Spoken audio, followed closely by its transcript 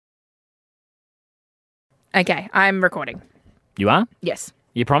Okay, I'm recording. You are? Yes.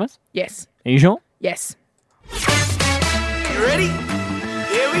 You promise? Yes. Are you sure? Yes. You ready?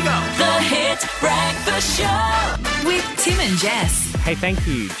 Here we go. The Hit Breakfast Show with Tim and Jess. Hey, thank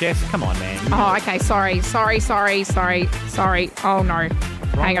you. Jess, come on, man. Oh, okay. Sorry. Oh, no.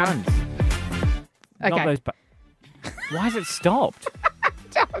 Hang on. Ones. Not Okay. those Why has it stopped?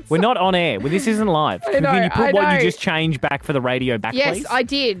 We're not on air. Well, this isn't live. I know, Can you put I what know. you just changed back for the radio back, Yes, please? I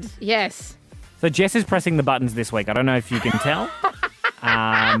did. Yes. So Jess is pressing the buttons this week. I don't know if you can tell.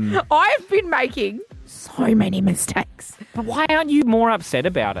 I've been making so many mistakes. But why aren't you more upset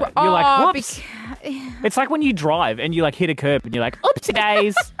about it? You're like, whoops. It's like when you drive and you like hit a curb and you're like, oopsie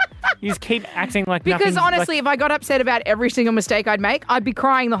days. You just keep acting like nothing. Because honestly, if I got upset about every single mistake I'd make, I'd be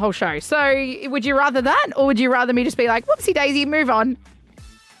crying the whole show. So would you rather that, or would you rather me just be like, whoopsie daisy, move on?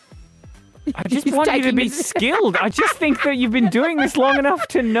 I just want you to be skilled. I just think that you've been doing this long enough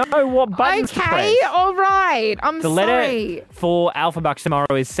to know what buttons to press. Okay, all right. I'm The sorry. letter for Alpha Bucks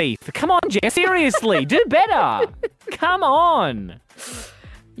tomorrow is C. Come on, Jess, seriously, do better. Come on.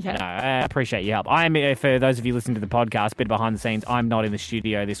 Yeah. No, I appreciate your help. For those of you listening to the podcast, bit behind the scenes, I'm not in the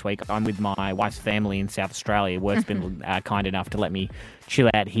studio this week. I'm with my wife's family in South Australia. Work's been kind enough to let me chill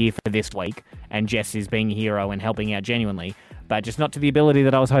out here for this week, and Jess is being a hero and helping out genuinely, but just not to the ability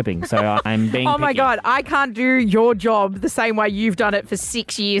that I was hoping. So I'm being Oh my picky. God, I can't do your job the same way you've done it for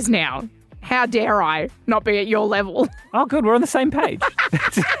 6 years now. How dare I not be at your level? Oh, good. We're on the same page.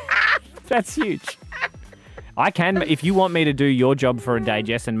 That's huge. I can, if you want me to do your job for a day,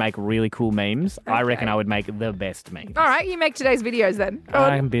 Jess, and make really cool memes, I reckon I would make the best memes. All right, you make today's videos then. Go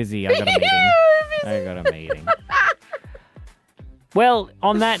on. I'm busy. I got a meeting. Well,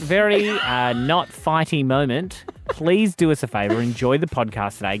 on that very not fighty moment, please do us a favour. Enjoy the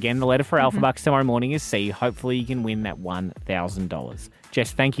podcast today. Again, the letter for Alpha Bucks tomorrow morning is C. Hopefully you can win that $1,000.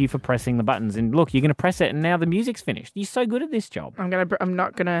 Jess, thank you for pressing the buttons. And look, you're going to press it and now the music's finished. You're so good at this job. I'm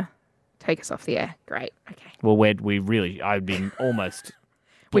not gonna take us off the air. Great. Okay. Well, I've been almost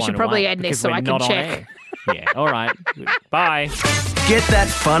We blown should probably away end this because so we're I can not on check. air. Yeah, all right. Bye. Get that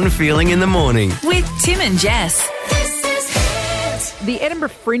fun feeling in the morning. With Tim and Jess. The Edinburgh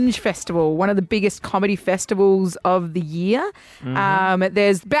Fringe Festival, one of the biggest comedy festivals of the year.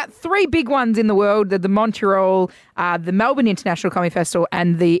 There's about 3 big ones in the world: the Montreal, the Melbourne International Comedy Festival,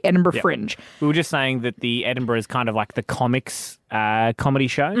 and the Edinburgh Fringe. We were just saying that the Edinburgh is kind of like the comics comedy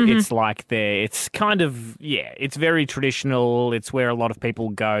show. It's like it's kind of, it's very traditional. It's where a lot of people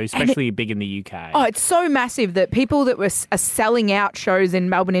go, especially big in the UK. Oh, it's so massive that people that are selling out shows in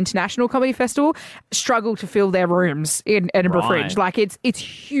Melbourne International Comedy Festival struggle to fill their rooms in Edinburgh Right. Fringe. Like it's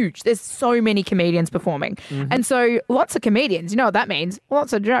huge. There's so many comedians performing. And so lots of comedians, you know what that means?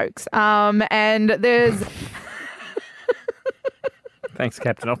 Lots of jokes. And there's... Thanks,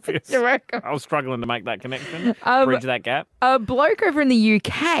 Captain Obvious. You're welcome. I was struggling to make that connection, bridge that gap. A bloke over in the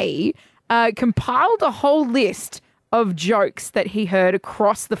UK compiled a whole list of jokes that he heard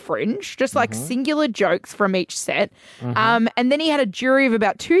across the Fringe, just like singular jokes from each set. And then he had a jury of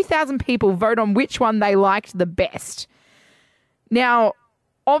about 2,000 people vote on which one they liked the best. Now,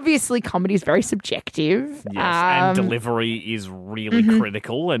 obviously, comedy is very subjective. Yes, and delivery is really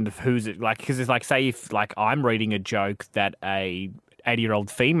critical. And who's it like? Because it's like, say, if like I'm reading a joke that a 80-year-old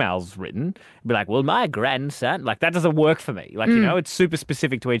female's written, be like, well, my grandson, like that doesn't work for me. Like, you know, it's super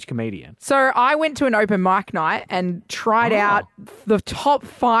specific to each comedian. So I went to an open mic night and tried out the top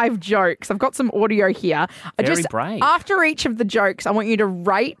 5 jokes. I've got some audio here. Very brave. After each of the jokes, I want you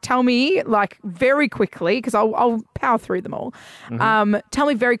to tell me like very quickly, because I'll power through them all. Tell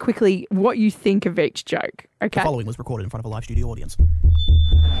me very quickly what you think of each joke. Okay. The following was recorded in front of a live studio audience.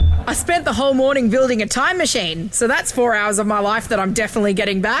 I spent the whole morning building a time machine, so that's 4 hours of my life that I'm definitely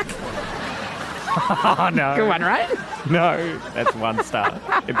getting back. Oh, no. Good one, right? No, that's 1 star.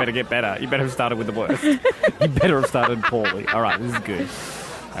 It better get better. You better have started with the worst. You better have started poorly. All right, this is good.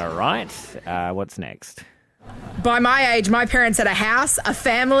 All right, what's next? By my age, my parents had a house, a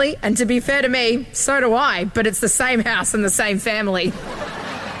family, and to be fair to me, so do I, but it's the same house and the same family.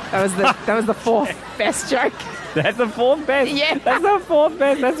 That was the 4th best joke. That's the 4th best. Yeah. That's the 4th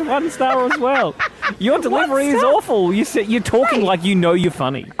best. That's 1 star as well. Your delivery is awful. You're talking like you know you're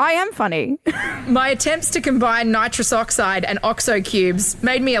funny. I am funny. My attempts to combine nitrous oxide and OXO cubes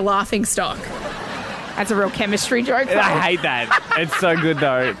made me a laughing stock. That's a real chemistry joke. I hate that. It's so good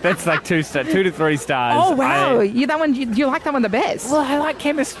though. That's like 2 to 3 stars. Oh wow, you like that one the best. Well, I like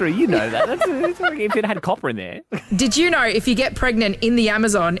chemistry. You know that. That's like if it had copper in there. Did you know if you get pregnant in the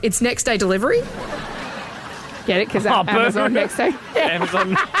Amazon, it's next day delivery? Get it? Because Amazon next day.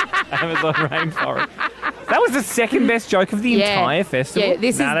 Amazon rainforest. That was the second best joke of the entire festival.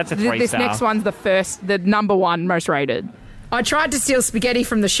 Yeah, that's a 3-star. This next one's the number one most rated. I tried to steal spaghetti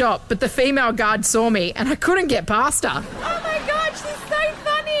from the shop, but the female guard saw me and I couldn't get past her. Oh my God, she's so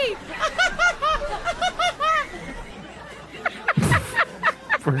funny.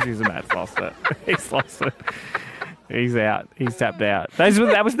 Bruce Matt's lost it. He's lost it. He's out. He's tapped out.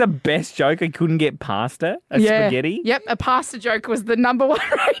 That was the best joke. I couldn't get past her. Spaghetti. Yep, a pasta joke was the number one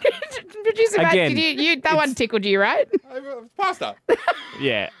rated. Producer Matt, Again, that one tickled you, right? Pasta.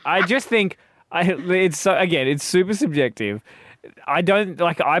 Yeah, I just think it's super subjective.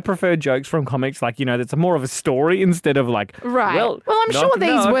 I prefer jokes from comics that's more of a story instead of Right. Well, I'm sure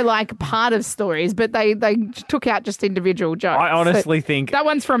these were part of stories, but they took out just individual jokes. I honestly think that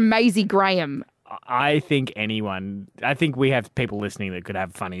one's from Maisie Graham. I think we have people listening that could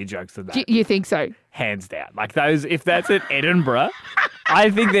have funnier jokes than that. You think so? Hands down. If that's at Edinburgh, I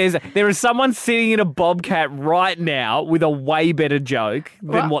think there is someone sitting in a Bobcat right now with a way better joke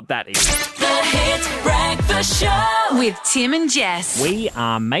than what that is. The Hit Breakfast Show with Tim and Jess. We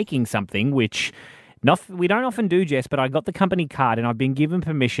are making something which we don't often do, Jess, but I got the company card and I've been given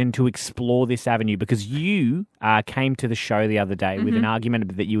permission to explore this avenue because you came to the show the other day with an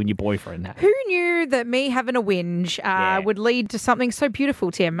argument that you and your boyfriend had. Who knew that me having a whinge would lead to something so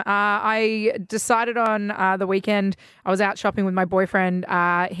beautiful, Tim? I decided on the weekend, I was out shopping with my boyfriend.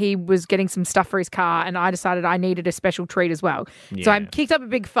 He was getting some stuff for his car and I decided I needed a special treat as well. Yeah. So I kicked up a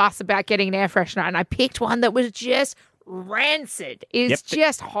big fuss about getting an air freshener and I picked one that was just rancid. It's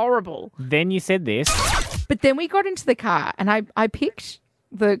just horrible. Then you said this. But then we got into the car and I picked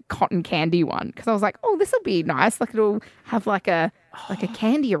the cotton candy one because I was like, oh, this will be nice. It'll have like a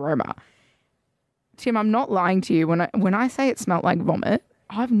candy aroma. Tim, I'm not lying to you. When I say it smelled like vomit,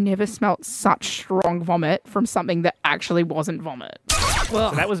 I've never smelt such strong vomit from something that actually wasn't vomit. So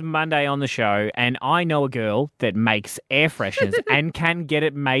that was Monday on the show, and I know a girl that makes air fresheners and can get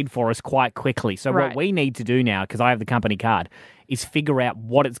it made for us quite quickly. So what we need to do now, because I have the company card, is figure out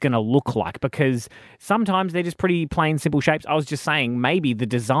what it's going to look like because sometimes they're just pretty plain, simple shapes. I was just saying maybe the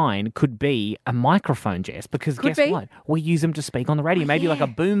design could be a microphone, Jess, because guess what? We use them to speak on the radio. Maybe like a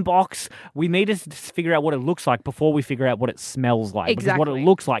boom box. We need to figure out what it looks like before we figure out what it smells like. Exactly. Because what it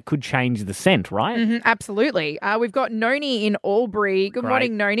looks like could change the scent, right? Mm-hmm, absolutely. We've got Noni in Albury. Good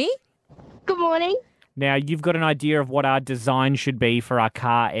morning, Noni. Good morning. Now, you've got an idea of what our design should be for our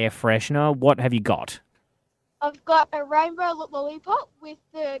car air freshener. What have you got? I've got a rainbow lollipop with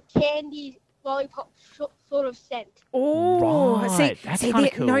the candy lollipop sort of scent. Oh, Right, that's kinda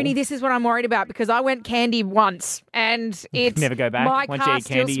cool. Noni, this is what I'm worried about because I went candy once and it's Never go back. My Once you car eat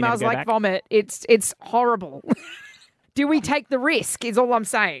still candy, you never smells go like back? vomit. It's horrible. Do we take the risk? Is all I'm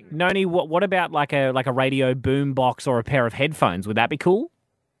saying. Noni, what about like a radio boom box or a pair of headphones? Would that be cool?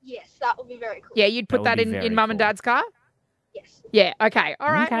 Yes, that would be very cool. Yeah, you'd put That that would be very in Mum and cool. Dad's car. Yes. Yeah. Okay.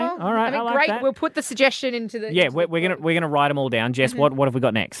 All right. Okay, Well, all right, I mean, I like great. that. We'll put the suggestion into the. Yeah, into we're gonna write them all down. Jess, what have we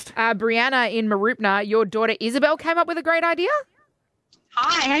got next? Brianna in Marupna, your daughter Isabel came up with a great idea.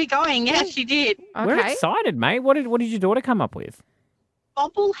 Hi, how you going? Yes, she did. Okay. We're excited, mate. What did your daughter come up with?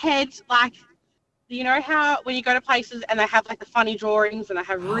 Bobbleheads, you know how when you go to places and they have the funny drawings and they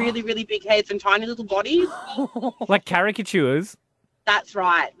have really, really big heads and tiny little bodies? Like caricatures That's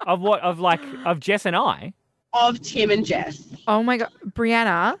right. of what? Of Jess and I? Of Tim and Jess. Oh my God,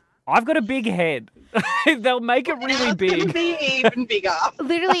 Brianna. I've got a big head. They'll make it really It's going to big. be even bigger.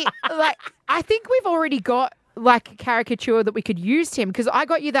 Literally, I think we've already got a caricature that we could use, Tim, because I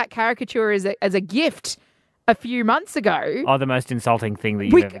got you that caricature as a gift a few months ago. Oh, the most insulting thing that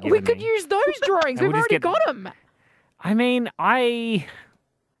you've we ever given we could me. use those drawings. And We've we'll just already get- got them. I mean, I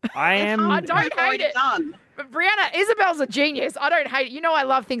am. I don't It's already hate it. done. But Brianna, Isabel's a genius. I don't hate it. You know I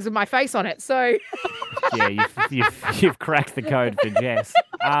love things with my face on it. So Yeah, you've cracked the code for Jess.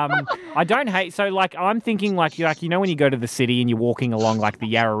 I don't hate. So I'm thinking you know when you go to the city and you're walking along the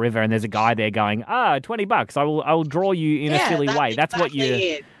Yarra River and there's a guy there going $20. I will draw you in a silly way. That's what you.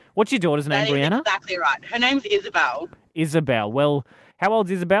 It. What's your daughter's name, That is Brianna? exactly right. Her name's Isabel. Isabel. Well, how old's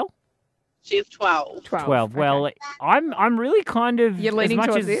Isabel? She's 12. 12. Well, Okay. I'm really kind of You're leaning as much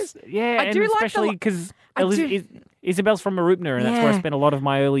towards as, this? Yeah, I and do like the especially lo- because I do- Isabel's from Marupna, and that's where I Yeah. spent a lot of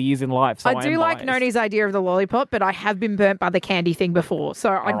my early years in life. So I do am like biased. Noni's idea of the lollipop, but I have been burnt by the candy thing before. So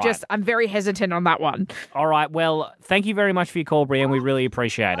I'm very hesitant on that one. All right. Well, thank you very much for your call, Brian. We really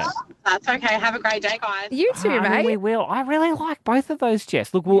appreciate it. That's okay. Have a great day, guys. You too, I mean, mate. we will. I really like both of those,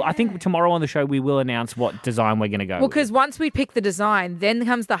 Jess. Look, I think tomorrow on the show we will announce what design we're going to go Well, with. because once we pick the design, then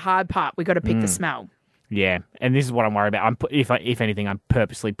comes the hard part. We got to pick the smell. Yeah, and this is what I'm worried about. If anything, I'm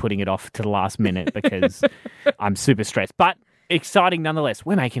purposely putting it off to the last minute because I'm super stressed. But exciting nonetheless.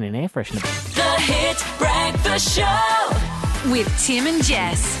 We're making an air freshener. The Hit Breakfast Breakfast Show with Tim and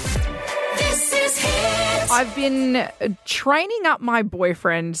Jess. This is Hit. I've been training up my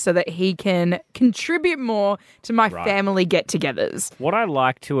boyfriend so that he can contribute more to my family get-togethers. What I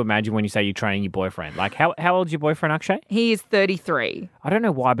like to imagine when you say you're training your boyfriend, like how old's your boyfriend, Akshay? He is 33. I don't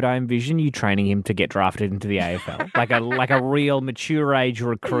know why, but I envision you training him to get drafted into the AFL, like a real mature age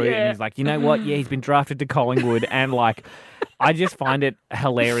recruit. Yeah. And he's like, you know what? Yeah, he's been drafted to Collingwood, and like, I just find it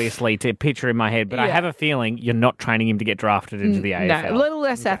hilariously to picture in my head. But I Yeah. have a feeling you're not training him to get drafted into the AFL. No, a little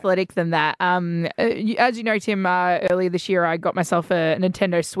less athletic than that. As you know, Tim, earlier this year I got myself a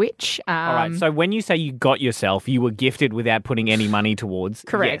Nintendo Switch. All right. So when you say you got yourself, you were gifted without putting any money towards.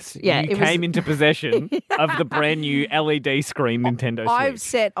 Correct. Yes, Yeah, you it was- came into possession of the brand new LED screen Nintendo Switch. I've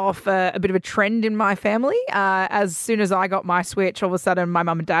set off a bit of a trend in my family. As soon as I got my Switch, all of a sudden my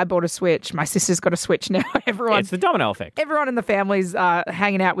mum and dad bought a Switch. My sister's got a Switch now. It's the domino effect. Everyone in the family's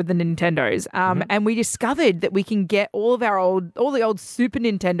hanging out with the Nintendos, and we discovered that we can get all the old Super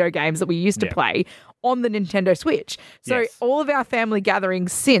Nintendo games that we used to play on the Nintendo Switch. So Yes. all of our family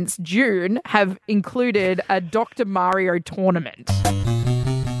gatherings since June have included a Dr. Mario tournament.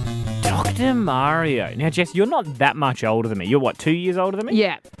 Dr. Mario. Now, Jess, you're not that much older than me. You're what, 2 years older than me?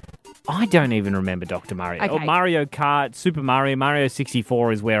 Yeah. I don't even remember Dr. Mario. Okay. Oh, Mario Kart, Super Mario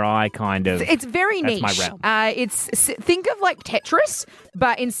 64 is where I kind of... It's very That's niche. my realm. Think of like Tetris,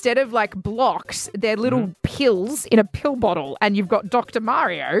 but instead of like blocks, they're little pills in a pill bottle, and you've got Dr.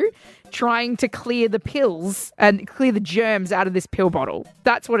 Mario trying to clear the pills and clear the germs out of this pill bottle.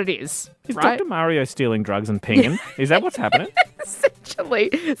 That's what it is. Is right? Dr. Mario stealing drugs and pinging? Is that what's happening? Essentially.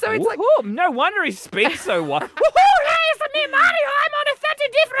 So it's like, Woohoo, no wonder he speaks so well. Woohoo, it's me, Mario. I'm on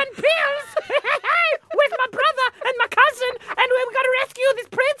 30 different pills with my brother and my cousin, and we've got to rescue this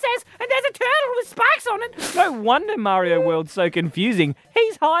princess, and there's a turtle with spikes on it. No wonder Mario World's so confusing.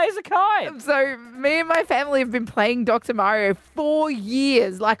 He's high as a kite. so me and my family have been playing Dr. Mario for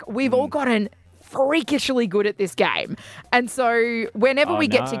years. Like, we've all gotten freakishly good at this game. And so whenever Oh, we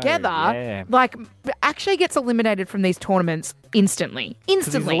get no, together, yeah. like, Akshay gets eliminated from these tournaments instantly.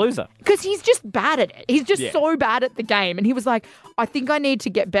 Instantly. loser. Because he's just bad at it. He's just Yeah. so bad at the game. And he was like, I think I need to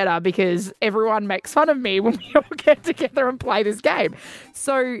get better because everyone makes fun of me when we all get together and play this game.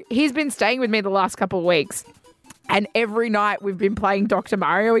 So he's been staying with me the last couple of weeks. And every night we've been playing Dr.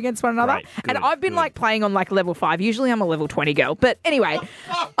 Mario against one another. Right, and good, I've been good. like playing on like level 5. Usually I'm a level 20 girl. But anyway,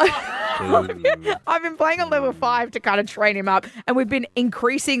 I've been playing on level 5 to kind of train him up. And we've been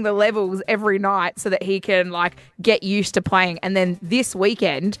increasing the levels every night so that he can like get used to playing. And then this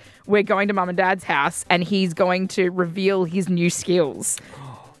weekend, we're going to mum and dad's house and he's going to reveal his new skills.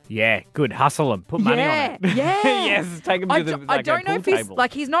 Yeah, good. Hustle him. Put money on it. Yeah. Yes, take him to the I don't know if pool he's table.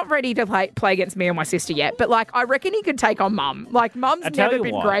 like he's not ready to play against me or my sister yet, but like I reckon he could take on mum. Like mum's I tell never you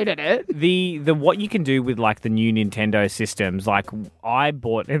been what, great at it. The what you can do with like the new Nintendo systems, like I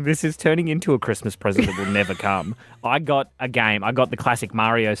bought, and this is turning into a Christmas present that will never come. I got a game. I got the classic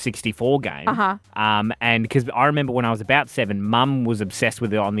Mario 64 game. And because I remember when I was about 7, Mum was obsessed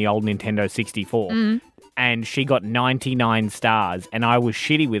with it on the old Nintendo 64. And she got 99 stars, and I was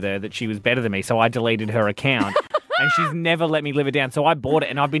shitty with her that she was better than me, so I deleted her account. And she's never let me live it down. So I bought it,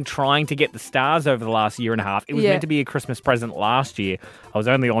 and I've been trying to get the stars over the last year and a half. It was Yeah. meant to be a Christmas present last year. I was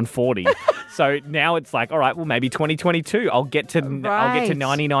only on 40. So now it's like, all right, well, maybe 2022. I'll get to Right.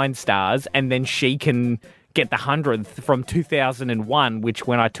 99 stars, and then she can get the 100th from 2001, which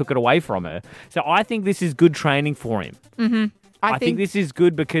when I took it away from her. So I think this is good training for him. I think this is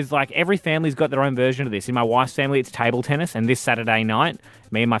good because, like, every family's got their own version of this. In my wife's family, it's table tennis, and this Saturday night,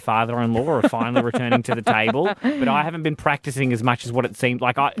 me and my father-in-law are finally returning to the table. But I haven't been practicing as much as what it seemed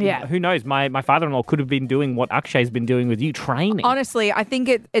like. Yeah. Who knows? My father-in-law could have been doing what Akshay's been doing with you, training. Honestly, I think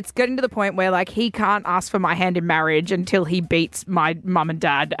it's getting to the point where like he can't ask for my hand in marriage until he beats my mum and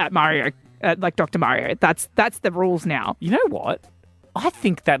dad at Mario, like Dr. Mario. That's the rules now. You know what? I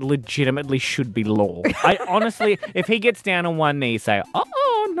think that legitimately should be law. I honestly, if he gets down on one knee, say,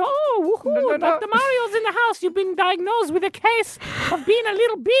 "Oh no, woohoo, Dr. Mario's in the house. You've been diagnosed with a case of being a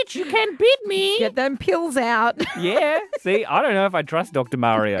little bitch. You can't beat me." Get them pills out. Yeah. See, I don't know if I trust Dr.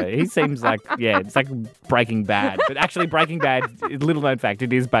 Mario. He seems like, it's like Breaking Bad. But actually, Breaking Bad, little known fact,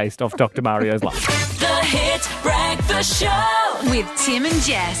 it is based off Dr. Mario's life. The Hit Breakfast Show with Tim and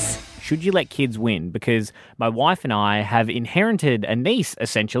Jess. Should you let kids win? Because my wife and I have inherited a niece,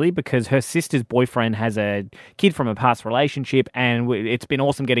 essentially, because her sister's boyfriend has a kid from a past relationship, and it's been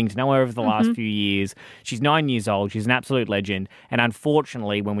awesome getting to know her over the last few years. She's 9 years old. She's an absolute legend. And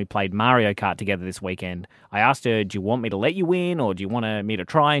unfortunately, when we played Mario Kart together this weekend, I asked her, do you want me to let you win, or do you want me to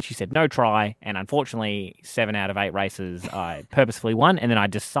try? And she said, no try. And unfortunately, 7 out of 8 races, I purposefully won. And then I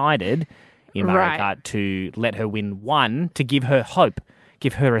decided, in Mario Right. Kart to let her win one to give her hope,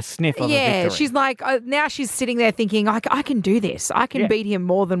 give her a sniff of a Yeah, victory. she's like, now she's sitting there thinking, I can do this. I can Yeah. beat him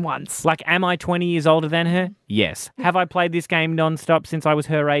more than once. Like, am I 20 years older than her? Yes. Have I played this game non-stop since I was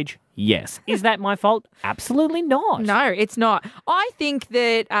her age? Yes. Is that my fault? Absolutely not. No, it's not. I think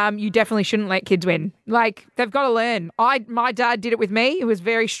that you definitely shouldn't let kids win. Like, they've got to learn. My dad did it with me. He was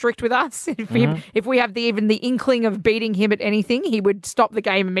very strict with us. If we have even the inkling of beating him at anything, he would stop the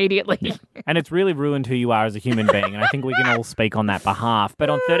game immediately. And it's really ruined who you are as a human being, and I think we can all speak on that behalf. But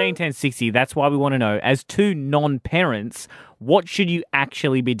on 131060, that's why we want to know, as two non-parents, what should you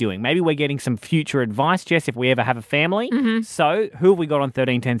actually be doing? Maybe we're getting some future advice, Jess, if we ever have a family. So who have we got on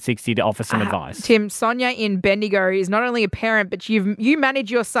 131060 to offer some advice? Tim, Sonia in Bendigo is not only a parent, but you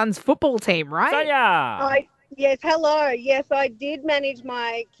manage your son's football team, right? Sonia! Yes, hello. Yes, I did manage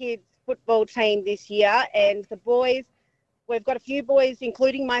my kids' football team this year, and the boys, we've got a few boys,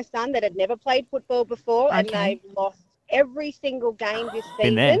 including my son, that had never played football before, and Okay. they've lost every single game this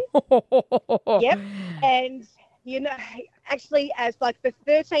Been there. season. Yep. And, actually, as like the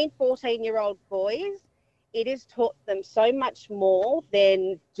 13, 14-year-old boys, it has taught them so much more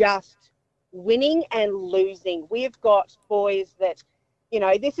than just winning and losing. We've got boys that,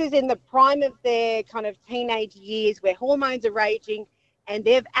 this is in the prime of their kind of teenage years where hormones are raging, and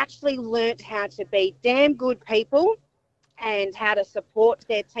they've actually learnt how to be damn good people and how to support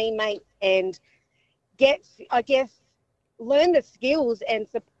their teammates and learn the skills and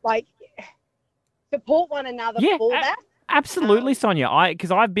support one another for that. Absolutely, Sonia.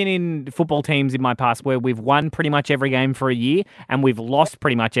 Because I've been in football teams in my past where we've won pretty much every game for a year and we've lost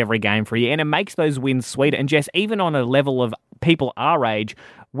pretty much every game for a year, and it makes those wins sweeter. And Jess, even on a level of people our age,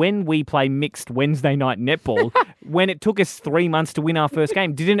 when we play mixed Wednesday night netball, when it took us 3 months to win our first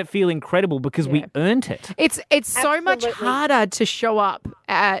game, didn't it feel incredible because we earned it? It's so much Absolutely. harder to show up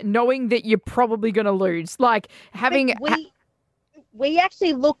knowing that you're probably going to lose. Like having... We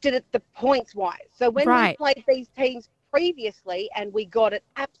actually looked at it the points wise. So when Right. we played these teams previously and we got an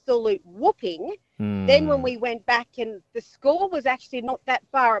absolute whooping, then when we went back and the score was actually not that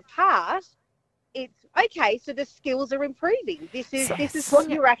far apart, it's okay, so the skills are improving. This is what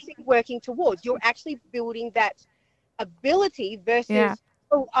you're actually working towards. You're actually building that ability versus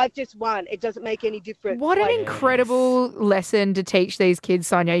I just won. It doesn't make any difference. What an incredible lesson to teach these kids,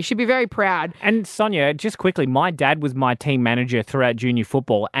 Sonia. You should be very proud. And Sonia, just quickly, my dad was my team manager throughout junior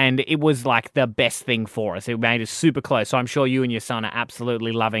football, and it was like the best thing for us. It made us super close. So I'm sure you and your son are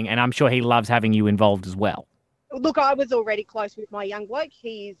absolutely loving, and I'm sure he loves having you involved as well. Look, I was already close with my young bloke.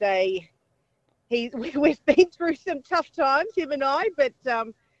 We've been through some tough times, him and I, but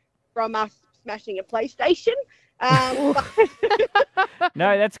from us smashing a PlayStation.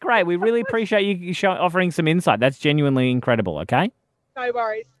 No, that's great. We really appreciate you offering some insight. That's genuinely incredible, okay? No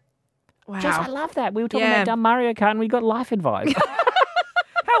worries. Wow. Jess, I love that. We were talking Yeah. about dumb Mario Kart and we got life advice.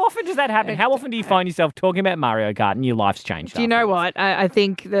 How often does that happen? How often do you find yourself talking about Mario Kart and your life's changed? Do you know afterwards? what? I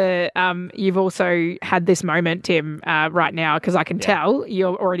think you've also had this moment, Tim, right now, because I can tell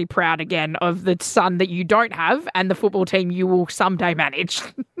you're already proud again of the son that you don't have and the football team you will someday manage.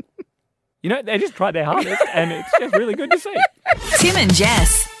 You know, they just tried their hardest and it's just really good to see. Tim and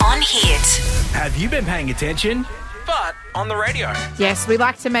Jess on Hit. Have you been paying attention? But on the radio. Yes, we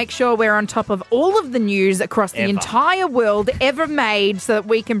like to make sure we're on top of all of the news across the entire world ever made so that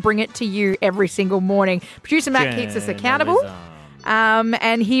we can bring it to you every single morning. Producer Matt keeps us accountable.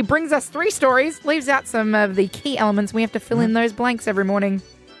 And he brings us 3 stories, leaves out some of the key elements. We have to fill in those blanks every morning.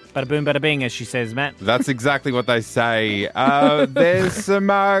 Bada boom, bada bing, as she says, Matt. That's exactly what they say. There's some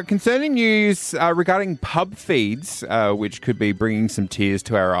concerning news regarding pub feeds, which could be bringing some tears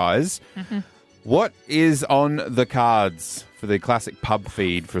to our eyes. What is on the cards for the classic pub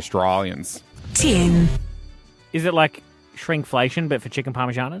feed for Australians? Tim. Is it like shrinkflation, but for chicken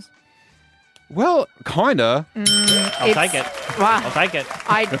parmesanas? Well, kinda. I'll take it. Wow. I'll take it.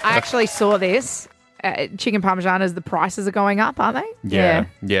 I actually saw this. Chicken parmesanas, the prices are going up, aren't they? Yeah.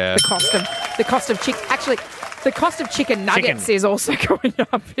 The cost of chicken. Actually, the cost of chicken nuggets is also going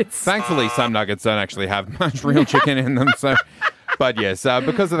up. Thankfully, some nuggets don't actually have much real chicken in them. So, but yes,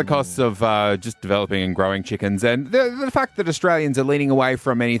 because of the costs of just developing and growing chickens, and the fact that Australians are leaning away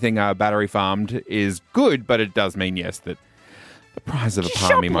from anything battery farmed is good, but it does mean yes that the price of a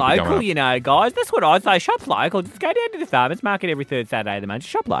Shop palmy might be going local, up. you know, guys. That's what I say. Shop local. Just go down to the farmers market every third Saturday of the month.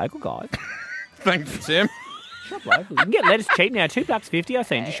 Just shop local, guys. Thanks, Tim. Shop local. You can get lettuce cheap now, $2.50. I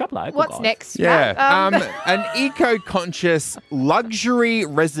seen. Just shop local. What's guys. next? Yeah, Matt? an eco-conscious luxury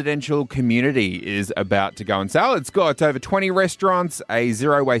residential community is about to go on sale. It's got over 20 restaurants, a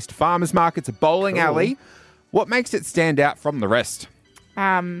zero-waste farmers market, a bowling alley. What makes it stand out from the rest?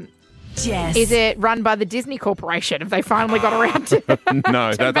 Jess. Is it run by the Disney Corporation? Have they finally got around to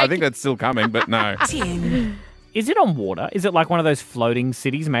No, I think that's still coming, but no. Tim. Is it on water? Is it like one of those floating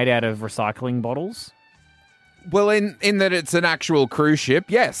cities made out of recycling bottles? Well, in that it's an actual cruise ship,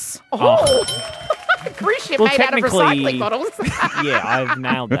 yes. Oh, cruise ship Well, made out of technically- recycling bottles. Yeah, I've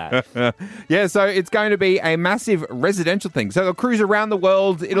nailed that. Yeah, so it's going to be a massive residential thing. So they'll cruise around the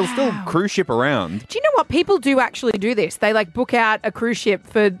world. It'll still cruise ship around. Do you know what? People do actually do this. They like book out a cruise ship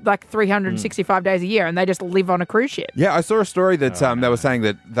for like 365 days a year and they just live on a cruise ship. Yeah, I saw a story that they were saying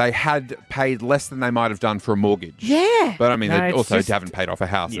that they had paid less than they might have done for a mortgage. Yeah. But I mean, No, they it's also just- haven't paid off a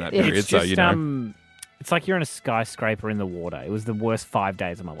house in that It's period, so just, you know. it's like you're in a skyscraper in the water. It was the worst 5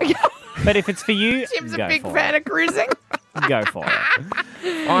 days of my life. But if it's for you, Tim's a go big for fan it. of cruising. Go for it.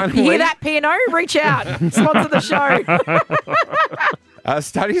 You Finally, hear that, P&O? Reach out. Sponsor the show.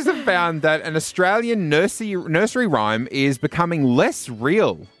 studies have found that an Australian nursery rhyme is becoming less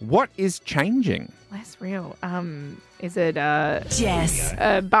real. What is changing? Less real. Is it Jess.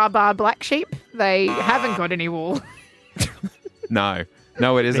 Baa Black Sheep? They haven't got any wool. No, it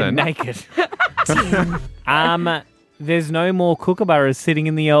They're isn't. naked. There's no more kookaburras sitting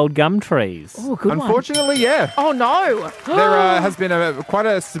in the old gum trees. Oh, good one. Unfortunately, yeah. Oh, no. There has been quite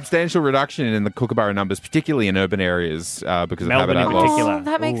a substantial reduction in the kookaburra numbers, particularly in urban areas because of Melbourne in habitat loss. particular. Oh,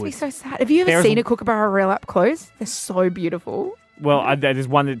 that makes Ooh, me so sad. Have you ever There's- seen a kookaburra real up close? They're so beautiful. Well, there's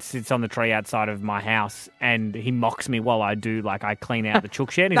one that sits on the tree outside of my house, and he mocks me while I do, like, I clean out the chook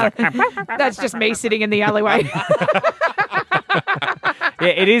shed. And he's like, That's just me sitting in the alleyway. yeah,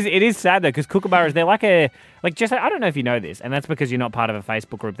 it is sad though, because kookaburras, they're like Jess, I don't know if you know this, and that's because you're not part of a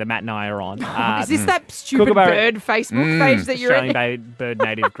Facebook group that Matt and I are on. Is this that stupid Kookaburra- bird Facebook page that you're in? Australian Bird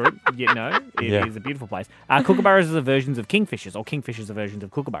Native Group, you know, it is a beautiful place. Kookaburras are versions of kingfishers, or kingfishers are versions of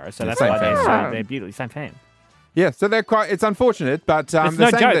kookaburras, so that's Same why fan. they're beautiful. Same fan. Yeah, so they're quite. It's unfortunate, but It's they're no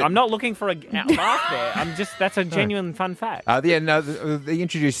saying joke. that- I'm not looking for a laugh there. That's a genuine fun fact. the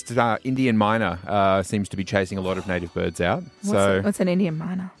introduced Indian miner seems to be chasing a lot of native birds out. So What's an Indian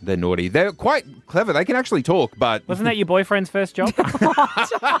miner? they're naughty. They're quite clever. They can actually talk, but Wasn't that your boyfriend's first job?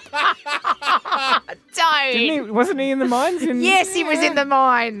 Don't. Wasn't he in the mines? Yes, he was in the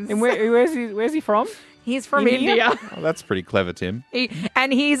mines. And where's he from? He's from India? India. Oh, that's pretty clever, Tim.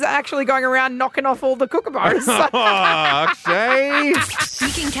 And he's actually going around knocking off all the kookaburras. Oh, Akshay. You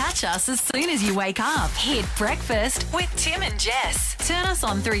can catch us as soon as you wake up. Hit breakfast with Tim and Jess. Turn us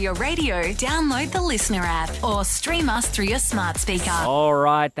on through your radio, download the Listener app, or stream us through your smart speaker. All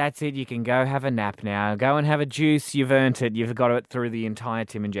right, that's it. You can go have a nap now. Go and have a juice. You've earned it. You've got it through the entire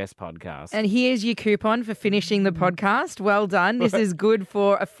Tim and Jess podcast. And here's your coupon for finishing the podcast. Well done. This is good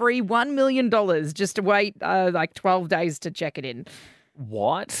for a free $1 million. Just wait like 12 days to check it in.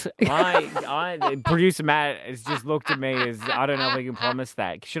 What? Producer Matt has just looked at me as, I don't know if we can promise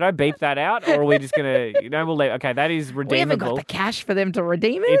that. Should I beep that out, or are we just going to, we'll leave. Okay, that is We haven't got redeemable. the cash for them to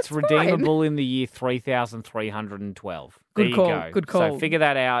redeem it. It's fine. redeemable in the year 3,312. Good there call, you go. good call. So figure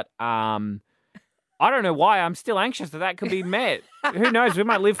that out. I don't know why. I'm still anxious that could be met. Who knows? We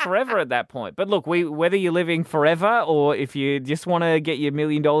might live forever at that point. But look, whether you're living forever or if you just want to get your $1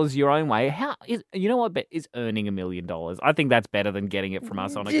 million your own way, you know what is earning $1 million? I think that's better than getting it from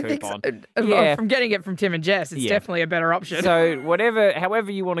us on a Do you think coupon. so? Yeah. From getting it from Tim and Jess, it's Yeah. definitely a better option. So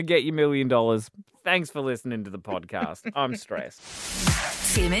however you want to get your $1 million, thanks for listening to the podcast. I'm stressed.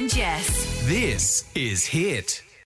 Tim and Jess. This is Hit.